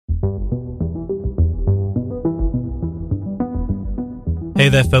Hey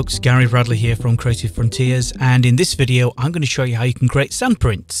there folks, Gary Bradley here from Creative Frontiers, and in this video I'm going to show you how you can create sand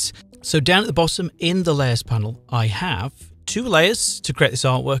prints. So down at the bottom in the layers panel I have two layers to create this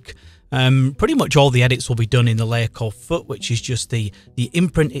artwork. Pretty much all the edits will be done in the layer called foot, which is just the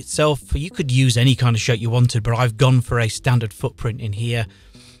imprint itself. You could use any kind of shape you wanted, but I've gone for a standard footprint in here.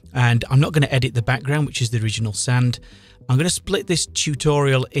 And I'm not going to edit the background, which is the original sand. I'm going to split this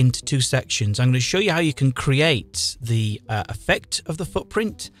tutorial into two sections. I'm going to show you how you can create the effect of the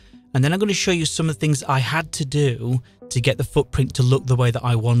footprint, and then I'm going to show you some of the things I had to do to get the footprint to look the way that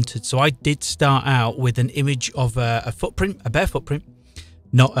I wanted. So I did start out with an image of a footprint, a bare footprint,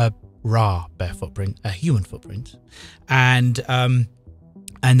 not a raw bare footprint, a human footprint.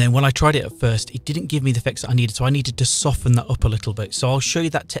 And then when I tried it at first, it didn't give me the effects that I needed, so I needed to soften that up a little bit. So I'll show you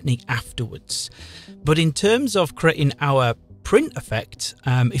that technique afterwards. But in terms of creating our print effect,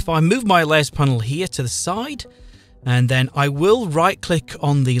 if I move my layers panel here to the side, and then I will right click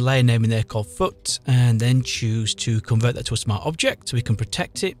on the layer name in there called foot, and then choose to convert that to a smart object so we can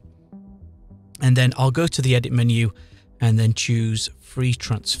protect it. And then I'll go to the edit menu and then choose free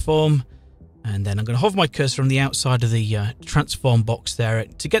transform. And then I'm going to hover my cursor on the outside of the transform box there.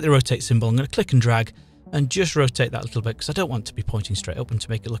 To get the rotate symbol, I'm going to click and drag and just rotate that a little bit because I don't want to be pointing straight up, and to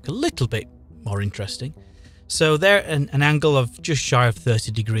make it look a little bit more interesting. So there, an angle of just shy of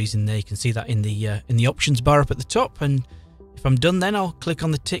 30 degrees in there. You can see that in the options bar up at the top. And if I'm done, then I'll click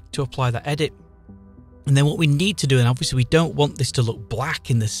on the tick to apply that edit. And then what we need to do, and obviously we don't want this to look black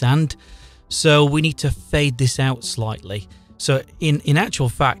in the sand, so we need to fade this out slightly. So in actual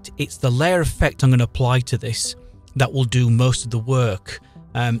fact, it's the layer effect I'm going to apply to this that will do most of the work.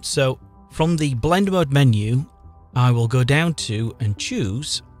 So from the blend mode menu, I will go down to and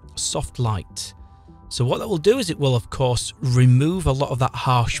choose soft light. So what that will do is it will of course remove a lot of that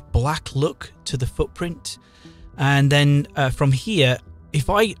harsh black look to the footprint. And then from here, if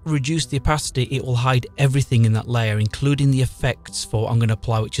I reduce the opacity, it will hide everything in that layer, including the effects for what I'm going to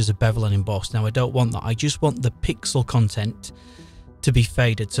apply, which is a bevel and emboss. Now I don't want that. I just want the pixel content to be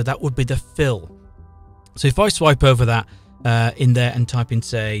faded. So that would be the fill. So if I swipe over that in there and type in,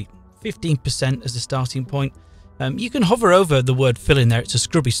 say, 15% as the starting point, you can hover over the word fill in there. It's a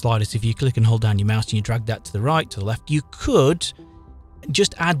scrubby slider. So if you click and hold down your mouse and you drag that to the right, to the left, you could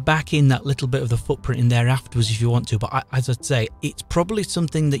just add back in that little bit of the footprint in there afterwards if you want to. But as I'd say, it's probably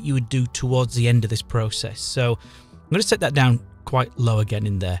something that you would do towards the end of this process. So I'm going to set that down quite low again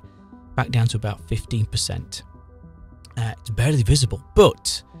in there, back down to about 15%. It's barely visible.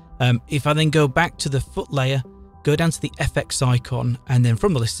 But if I then go back to the foot layer, go down to the FX icon, and then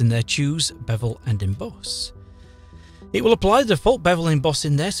from the list in there, choose Bevel and Emboss. It will apply the default Bevel and Emboss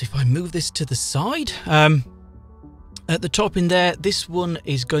in there. So if I move this to the side, at the top in there, this one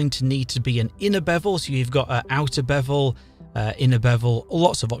is going to need to be an inner bevel. So you've got an outer bevel, inner bevel,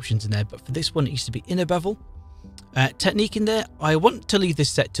 lots of options in there. But for this one, it needs to be inner bevel. Technique in there, I want to leave this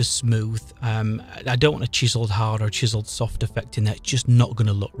set to smooth. I don't want a chiseled hard or chiseled soft effect in there. It's just not going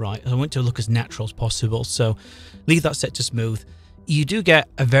to look right. I want it to look as natural as possible. So leave that set to smooth. You do get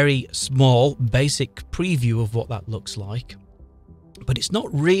a very small basic preview of what that looks like. But it's not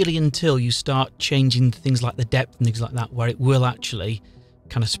really until you start changing things like the depth and things like that where it will actually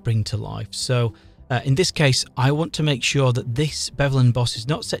kind of spring to life. So in this case, I want to make sure that this bevel and emboss is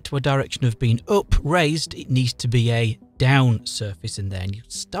not set to a direction of being up, raised. It needs to be a down surface in there. And you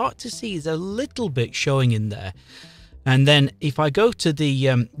start to see there's a little bit showing in there. And then if I go to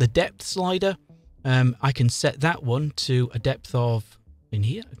the depth slider, I can set that one to a depth of, in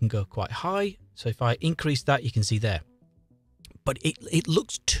here, I can go quite high. So if I increase that, you can see there. But it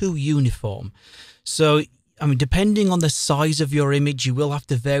looks too uniform. So, I mean, depending on the size of your image, you will have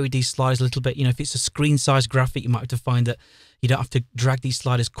to vary these sliders a little bit. You know, if it's a screen size graphic, you might have to find that you don't have to drag these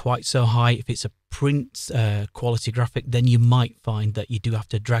sliders quite so high. If it's a print quality graphic, then you might find that you do have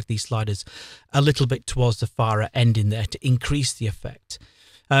to drag these sliders a little bit towards the far end in there to increase the effect.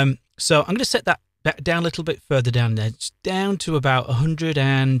 So I'm going to set that down a little bit further down there. It's down to about 100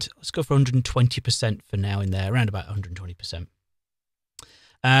 and let's go for 120% for now in there, around about 120%.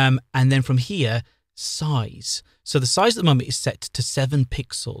 And then from here, size. So the size at the moment is set to 7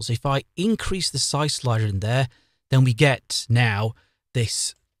 pixels. If I increase the size slider in there, then we get now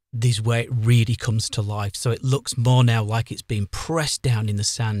this where it really comes to life. So it looks more now like it's being pressed down in the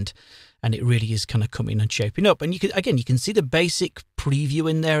sand, and it really is kind of coming and shaping up. And you can see the basic preview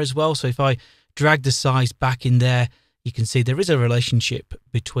in there as well. So if I drag the size back in there, you can see there is a relationship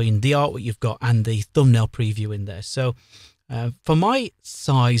between the artwork you've got and the thumbnail preview in there. So for my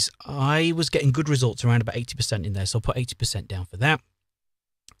size, I was getting good results around about 80% in there. So I'll put 80% down for that.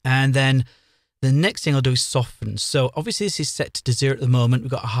 And then The next thing I'll do is soften. So obviously this is set to 0 at the moment.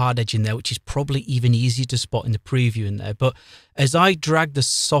 We've got a hard edge in there, which is probably even easier to spot in the preview in there. But as I drag the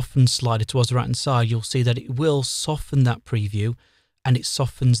soften slider towards the right hand side, you'll see that it will soften that preview, and it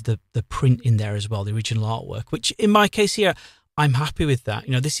softens the print in there as well, the original artwork, which in my case here, I'm happy with that.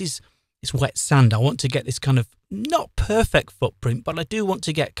 You know, it's wet sand. I want to get this kind of not perfect footprint, but I do want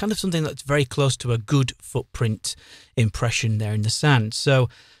to get kind of something that's very close to a good footprint impression there in the sand. So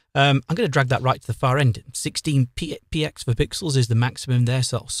I'm going to drag that right to the far end. 16 px for pixels is the maximum there,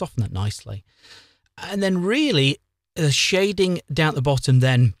 so that'll soften that nicely. And then really, the shading down at the bottom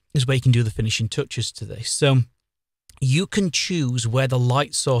then is where you can do the finishing touches to this. So you can choose where the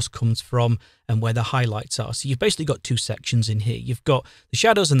light source comes from and where the highlights are. So you've basically got two sections in here. You've got the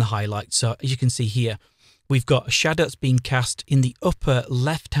shadows and the highlights. So as you can see here, we've got a shadow that's being cast in the upper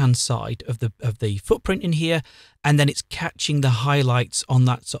left-hand side of the footprint in here, and then it's catching the highlights on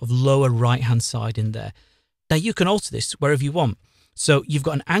that sort of lower right-hand side in there. Now you can alter this wherever you want. So you've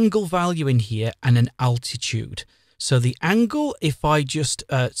got an angle value in here and an altitude. So the angle, if I just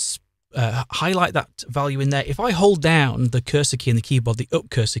highlight that value in there, if I hold down the cursor key in the keyboard, the up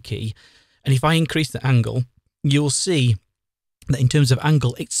cursor key, and if I increase the angle, you'll see that in terms of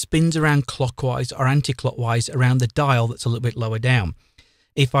angle, it spins around clockwise or anti-clockwise around the dial that's a little bit lower down.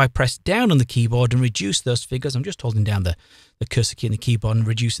 If I press down on the keyboard and reduce those figures, I'm just holding down the cursor key in the keyboard and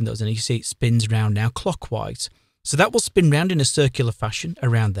reducing those, and you see it spins around now clockwise. So that will spin round in a circular fashion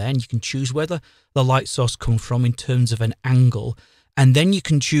around there, and you can choose where the light source comes from in terms of an angle, and then you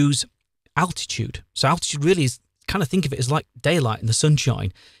can choose altitude. So altitude really is, kind of think of it as like daylight in the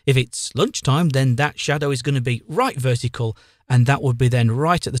sunshine. If it's lunchtime, then that shadow is going to be right vertical, and that would be then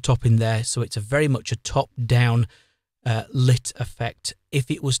right at the top in there. So it's a very much a top-down lit effect.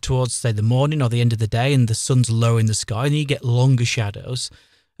 If it was towards, say, the morning or the end of the day and the sun's low in the sky, then you get longer shadows.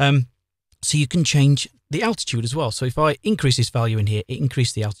 So you can change the altitude as well. So if I increase this value in here, it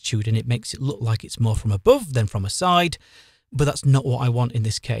increases the altitude and it makes it look like it's more from above than from a side. But that's not what I want in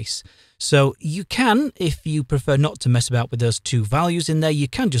this case. So you can, if you prefer not to mess about with those two values in there, you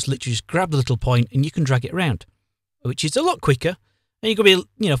can just literally just grab the little point and you can drag it around, which is a lot quicker. And you've got to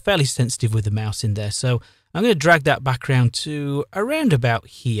be, fairly sensitive with the mouse in there. So I'm going to drag that back around to around about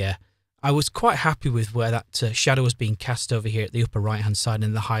here. I was quite happy with where that shadow was being cast over here at the upper right-hand side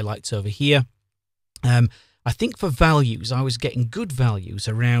and the highlights over here. I think for values, I was getting good values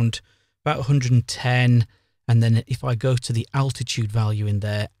around about 110. And then if I go to the altitude value in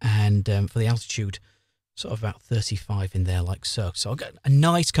there, and for the altitude, sort of about 35 in there, like so. So I'll get a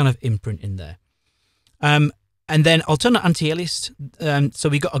nice kind of imprint in there. And then I'll turn on anti-alias. So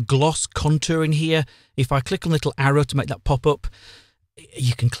we got a gloss contour in here. If I click on the little arrow to make that pop up,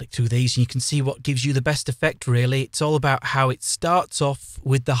 you can click through these and you can see what gives you the best effect, really. It's all about how it starts off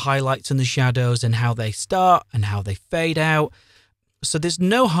with the highlights and the shadows and how they start and how they fade out. So there's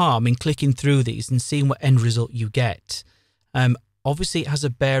no harm in clicking through these and seeing what end result you get. Obviously, it has a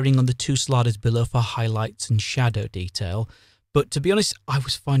bearing on the two sliders below for highlights and shadow detail. But to be honest, I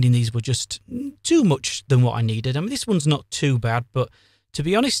was finding these were just too much than what I needed. I mean, this one's not too bad, but to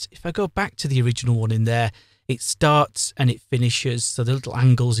be honest, if I go back to the original one in there, it starts and it finishes. So the little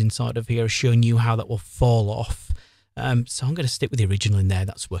angles inside of here are showing you how that will fall off. So I'm going to stick with the original in there.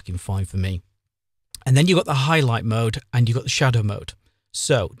 That's working fine for me. And then you've got the highlight mode and you've got the shadow mode.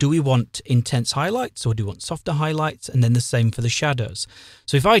 So do we want intense highlights or do we want softer highlights? And then the same for the shadows.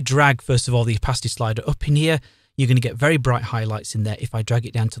 So if I drag, first of all, the opacity slider up in here, you're going to get very bright highlights in there. If I drag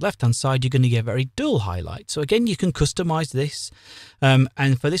it down to the left-hand side, you're going to get very dull highlights. So again, you can customize this.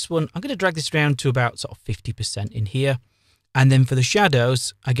 And for this one, I'm going to drag this down to about sort of 50% in here. And then for the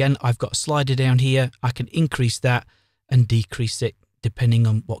shadows, again, I've got a slider down here. I can increase that and decrease it depending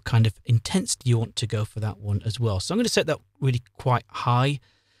on what kind of intensity you want to go for that one as well. So I'm going to set that really quite high.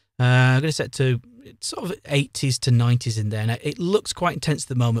 I'm going to set to sort of 80s to 90s in there. Now, it looks quite intense at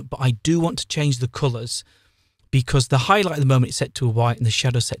the moment, but I do want to change the colors because the highlight at the moment is set to a white and the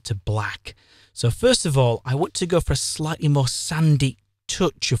shadow set to black. So first of all, I want to go for a slightly more sandy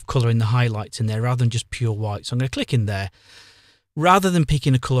touch of color in the highlights in there rather than just pure white. So I'm going to click in there. Rather than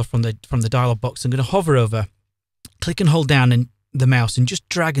picking a color from the dialog box, I'm going to hover over, click and hold down and the mouse and just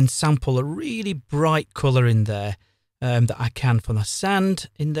drag and sample a really bright color in there that I can from the sand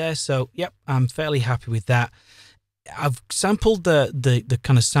in there. So yep, I'm fairly happy with that. I've sampled the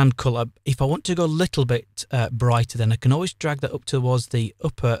kind of sand color. If I want to go a little bit brighter, then I can always drag that up towards the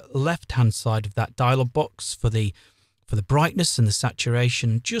upper left hand side of that dialog box for the brightness and the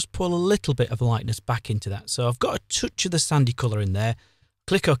saturation. Just pull a little bit of lightness back into that. So I've got a touch of the sandy color in there.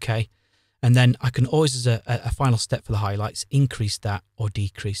 Click OK. And then I can always, as a final step for the highlights, increase that or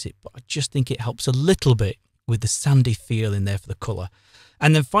decrease it. But I just think it helps a little bit with the sandy feel in there for the colour.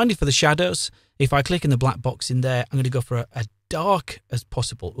 And then finally for the shadows, if I click in the black box in there, I'm going to go for a dark as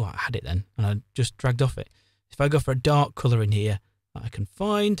possible. Oh, I had it then, and I just dragged off it. If I go for a dark colour in here, I can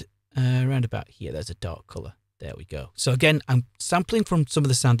find around about here, there's a dark colour. There we go. So again, I'm sampling from some of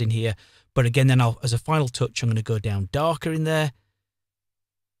the sand in here, but again, then as a final touch, I'm going to go down darker in there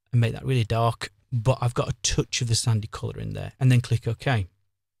and make that really dark, but I've got a touch of the sandy colour in there, and then click OK.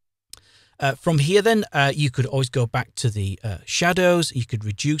 From here then, you could always go back to the shadows, you could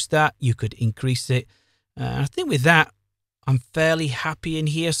reduce that, you could increase it. I think with that, I'm fairly happy in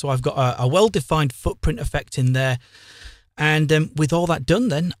here. So I've got a well-defined footprint effect in there. And with all that done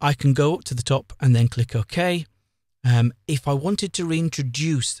then, I can go up to the top and then click OK. If I wanted to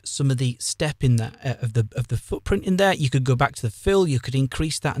reintroduce some of the step in that of the footprint in there, you could go back to the fill, you could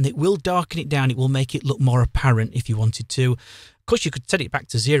increase that, and it will darken it down. It will make it look more apparent if you wanted to. Of course, you could set it back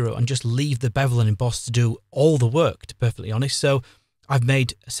to 0 and just leave the bevel and emboss to do all the work, to be perfectly honest. So I've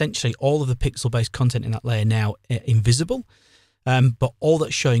made essentially all of the pixel-based content in that layer now invisible, but all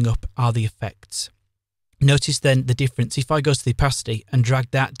that's showing up are the effects. Notice then the difference. If I go to the opacity and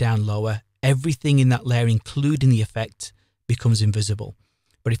drag that down lower, everything in that layer, including the effect, becomes invisible.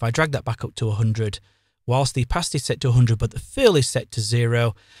 But if I drag that back up to 100, whilst the opacity is set to 100, but the fill is set to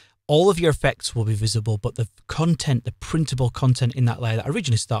 0, all of your effects will be visible, but the content, the printable content in that layer that I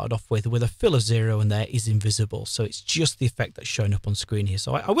originally started off with a fill of 0 in there, is invisible. So it's just the effect that's showing up on screen here.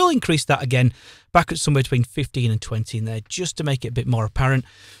 So I will increase that again back at somewhere between 15 and 20 in there, just to make it a bit more apparent.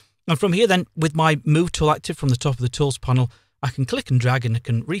 And from here then, with my move tool active from the top of the tools panel, I can click and drag and I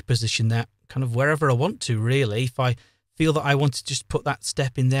can reposition that kind of wherever I want to, really. If I feel that I want to just put that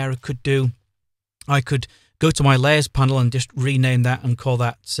step in there, I could go to my layers panel and just rename that and call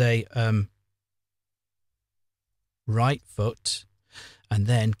that, say, right foot. And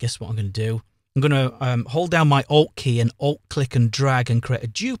then guess what I'm going to do? I'm going to hold down my Alt key and Alt click and drag and create a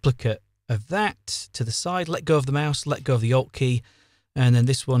duplicate of that to the side. Let go of the mouse, let go of the Alt key. And then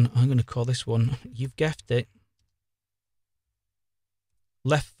this one, I'm going to call this one, you've guessed it,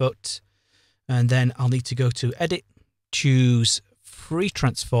 left foot. And then I'll need to go to Edit, choose Free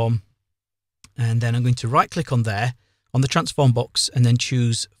Transform. And then I'm going to right click on there, on the transform box, and then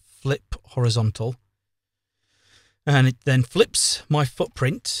choose Flip Horizontal. And it then flips my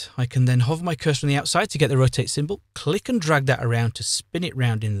footprint. I can then hover my cursor on the outside to get the rotate symbol, click and drag that around to spin it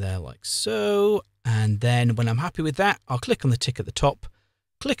round in there like so. And then when I'm happy with that, I'll click on the tick at the top,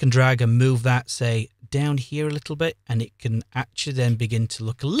 click and drag and move that, say, down here a little bit, and it can actually then begin to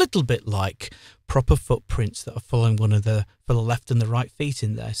look a little bit like proper footprints that are following one of the, for the left and the right feet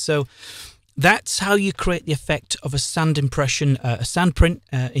in there. So that's how you create the effect of a sand impression, a sand print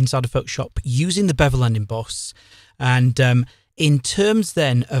inside of Photoshop using the Bevel and Emboss. And in terms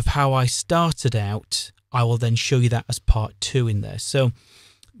then of how I started out, I will then show you that as part 2 in there. So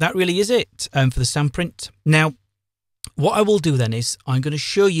that really is it for the sand print. Now, what I will do then is I'm going to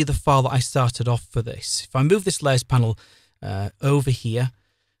show you the file that I started off for this. If I move this layers panel over here,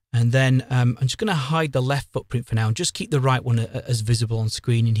 and then I'm just going to hide the left footprint for now and just keep the right one as visible on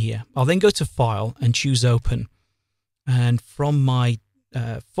screen in here. I'll then go to File and choose Open. And from my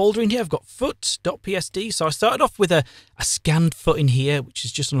folder in here, I've got foot.psd. So I started off with a scanned foot in here, which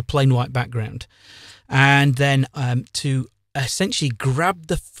is just on a plain white background. And then to essentially grab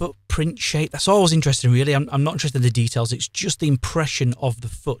the footprint shape, that's all I was interested in, really. I'm not interested in the details. It's just the impression of the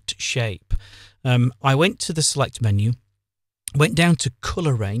foot shape. I went to the Select menu, went down to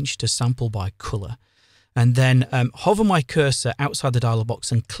Color Range to sample by color, and then hover my cursor outside the dialog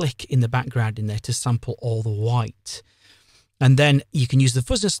box and click in the background in there to sample all the white. And then you can use the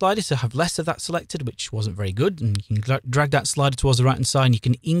fuzziness slider to have less of that selected, which wasn't very good. And you can drag that slider towards the right hand side and you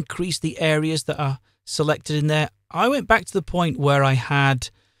can increase the areas that are selected in there. I went back to the point where I had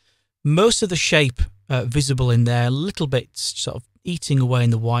most of the shape visible in there, a little bit sort of eating away in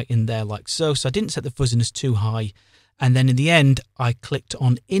the white in there like so. So I didn't set the fuzziness too high. And then in the end, I clicked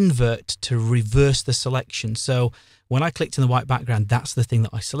on Invert to reverse the selection. So when I clicked in the white background, that's the thing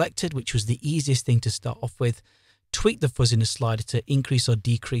that I selected, which was the easiest thing to start off with. Tweak the fuzziness slider to increase or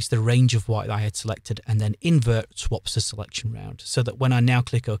decrease the range of white that I had selected, and then Invert swaps the selection round. So that when I now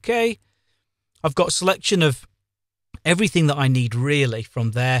click OK, I've got a selection of everything that I need really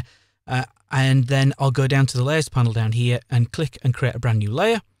from there. And then I'll go down to the layers panel down here and click and create a brand new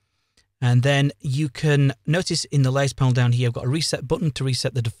layer. And then you can notice in the layers panel down here, I've got a reset button to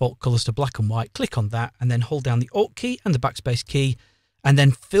reset the default colors to black and white. Click on that and then hold down the Alt key and the backspace key, and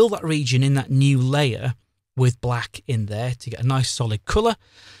then fill that region in that new layer with black in there to get a nice solid color.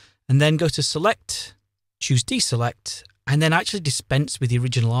 and then go to select, choose deselect, and then actually dispense with the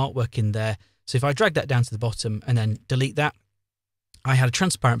original artwork in there. So if I drag that down to the bottom and then delete that, I had a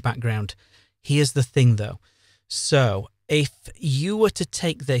transparent background. Here's the thing though. So if you were to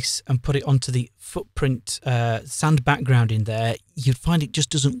take this and put it onto the footprint sand background in there, you'd find it just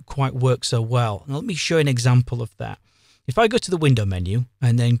doesn't quite work so well. And let me show you an example of that. If I go to the window menu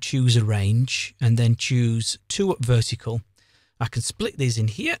and then choose arrange and then choose 2 up vertical, I can split these in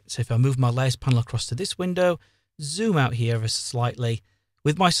here. So if I move my layers panel across to this window, zoom out here ever so slightly,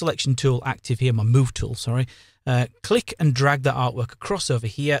 with my selection tool active here, my move tool, sorry, click and drag that artwork across over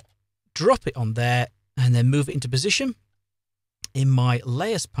here, drop it on there, and then move it into position. In my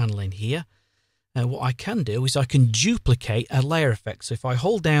layers panel in here, what I can do is I can duplicate a layer effect. So if I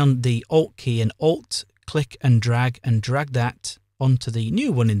hold down the Alt key and Alt, click and drag that onto the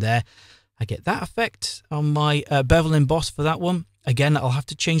new one in there, I get that effect on my Bevel and Emboss for that one. Again, I'll have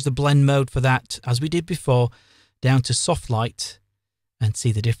to change the blend mode for that, as we did before, down to soft light, and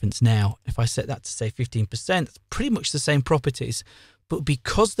see the difference now. If I set that to say 15%, it's pretty much the same properties, but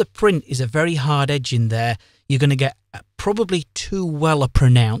because the print is a very hard edge in there, you're going to get probably too well a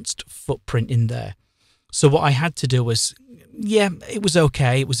pronounced footprint in there. So what I had to do was, yeah, it was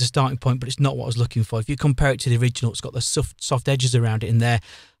okay, it was a starting point, but it's not what I was looking for. If you compare it to the original, it's got the soft edges around it in there.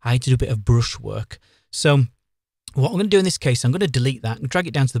 I had to do a bit of brush work. So what I'm going to do in this case, I'm going to delete that and drag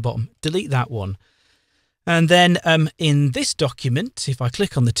it down to the bottom, delete that one. And then in this document, if I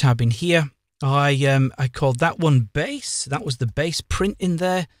click on the tab in here, I called that one base. That was the base print in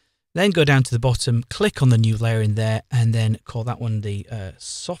there. Then go down to the bottom, click on the new layer in there, and then call that one the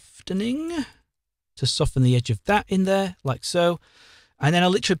softening, to soften the edge of that in there, like so. And then I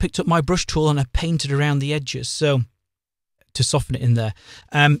literally picked up my brush tool and I painted around the edges, so to soften it in there.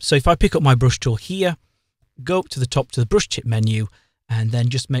 So if I pick up my brush tool here, go up to the top to the brush tip menu, and then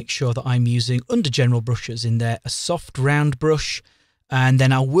just make sure that I'm using, under general brushes in there, a soft round brush. And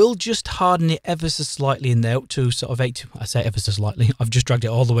then I will just harden it ever so slightly in there, up to sort of 80, I say ever so slightly, I've just dragged it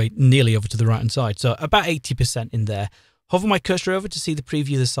all the way nearly over to the right hand side. So about 80% in there. Hover my cursor over to see the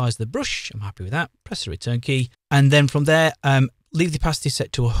preview of the size of the brush. I'm happy with that. Press the return key. And then from there, leave the opacity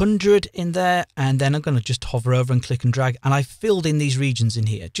set to 100 in there. And then I'm going to just hover over and click and drag. And I filled in these regions in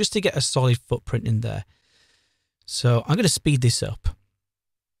here just to get a solid footprint in there. So I'm going to speed this up.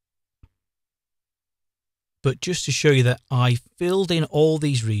 But just to show you that I filled in all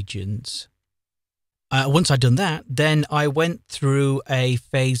these regions. Once I'd done that, then I went through a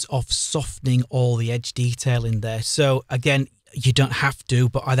phase of softening all the edge detail in there. So again, you don't have to,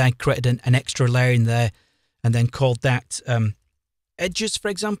 but I then created an extra layer in there and then called that edges, for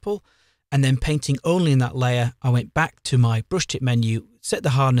example, and then painting only in that layer. I went back to my brush tip menu, set the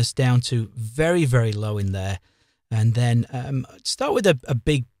hardness down to very, very low in there, and then start with a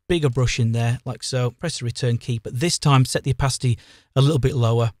bigger brush in there, like so. Press the return key, but this time set the opacity a little bit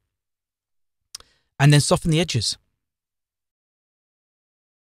lower, and then soften the edges.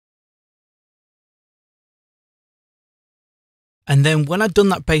 And then when I'd done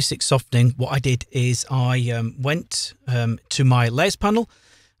that basic softening, what I did is I went to my layers panel.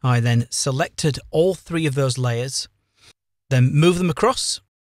 I then selected all 3 of those layers, then move them across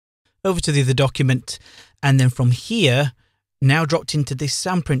over to the other document, and then from here, now dropped into this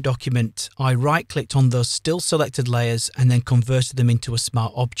Sandprint document, I right-clicked on those still selected layers and then converted them into a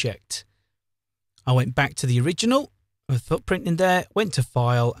smart object. I went back to the original footprint in there, went to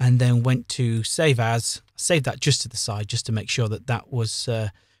File, and then went to Save As. Saved that just to the side, just to make sure that that was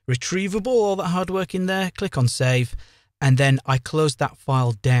retrievable, all that hard work in there. Click on Save, and then I closed that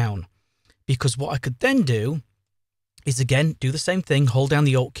file down. Because what I could then do is, again, do the same thing, hold down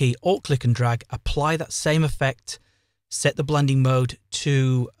the Alt key, Alt click and drag, apply that same effect, set the blending mode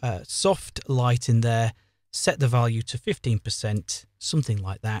to soft light in there, set the value to 15%, something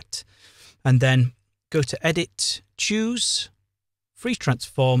like that. And then go to Edit, choose, Freeze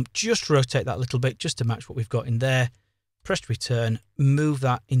Transform, just rotate that a little bit just to match what we've got in there. Press Return, move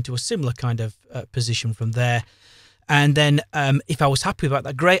that into a similar kind of position from there. And then if I was happy about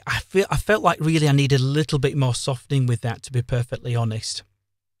that, great. I felt like really I needed a little bit more softening with that, to be perfectly honest.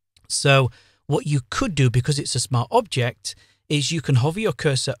 So what you could do, because it's a smart object, is you can hover your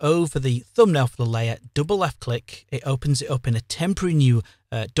cursor over the thumbnail for the layer, double left click, it opens it up in a temporary new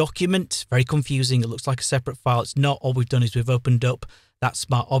document. Very confusing, it looks like a separate file. It's not. All we've done is we've opened up that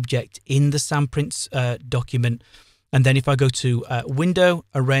smart object in the Sandprints document. And then if I go to Window,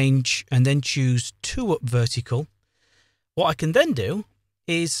 Arrange, and then choose 2 up vertical, what I can then do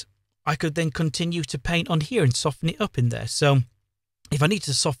is I could then continue to paint on here and soften it up in there. So if I need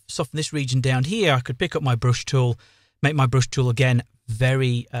to soften this region down here, I could pick up my brush tool, make my brush tool again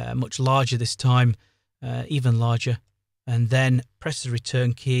very much larger this time, even larger. And then press the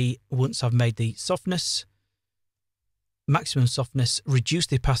return key once I've made the softness, maximum softness, reduce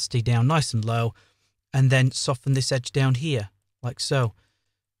the opacity down nice and low, and then soften this edge down here, like so.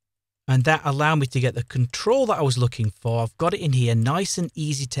 And that allowed me to get the control that I was looking for. I've got it in here, nice and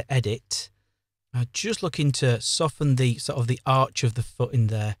easy to edit. I'm just looking to soften the sort of the arch of the foot in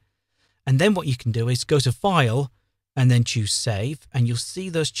there. And then what you can do is go to File and then choose Save, and you'll see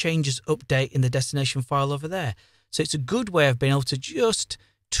those changes update in the destination file over there. So it's a good way of being able to just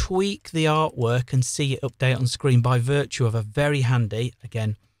tweak the artwork and see it update on screen by virtue of a very handy,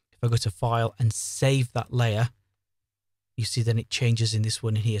 again, if I go to File and save that layer, you see then it changes in this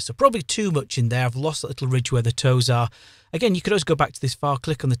one here. So probably too much in there. I've lost that little ridge where the toes are. Again, you could always go back to this file,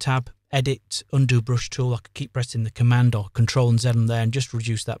 click on the tab, Edit, Undo Brush Tool. I could keep pressing the Command or Control and Z on there and just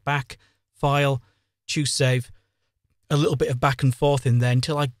reduce that back. File, choose Save. A little bit of back and forth in there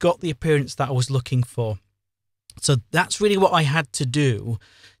until I got the appearance that I was looking for. So that's really what I had to do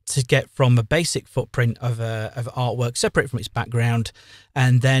to get from a basic footprint of artwork, separate from its background,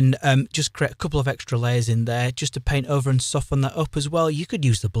 and then just create a couple of extra layers in there just to paint over and soften that up as well. You could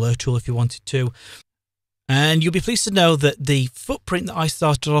use the blur tool if you wanted to. And you'll be pleased to know that the footprint that I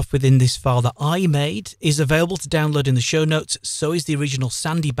started off with in this file that I made is available to download in the show notes. So is the original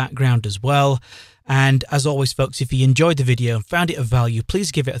sandy background as well. And as always, folks, if you enjoyed the video and found it of value,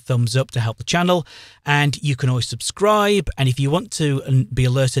 please give it a thumbs up to help the channel. And you can always subscribe. And if you want to be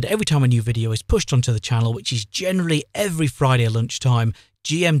alerted every time a new video is pushed onto the channel, which is generally every Friday at lunchtime,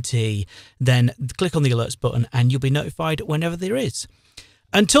 GMT, then click on the alerts button and you'll be notified whenever there is.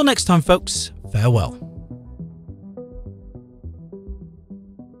 Until next time, folks, farewell.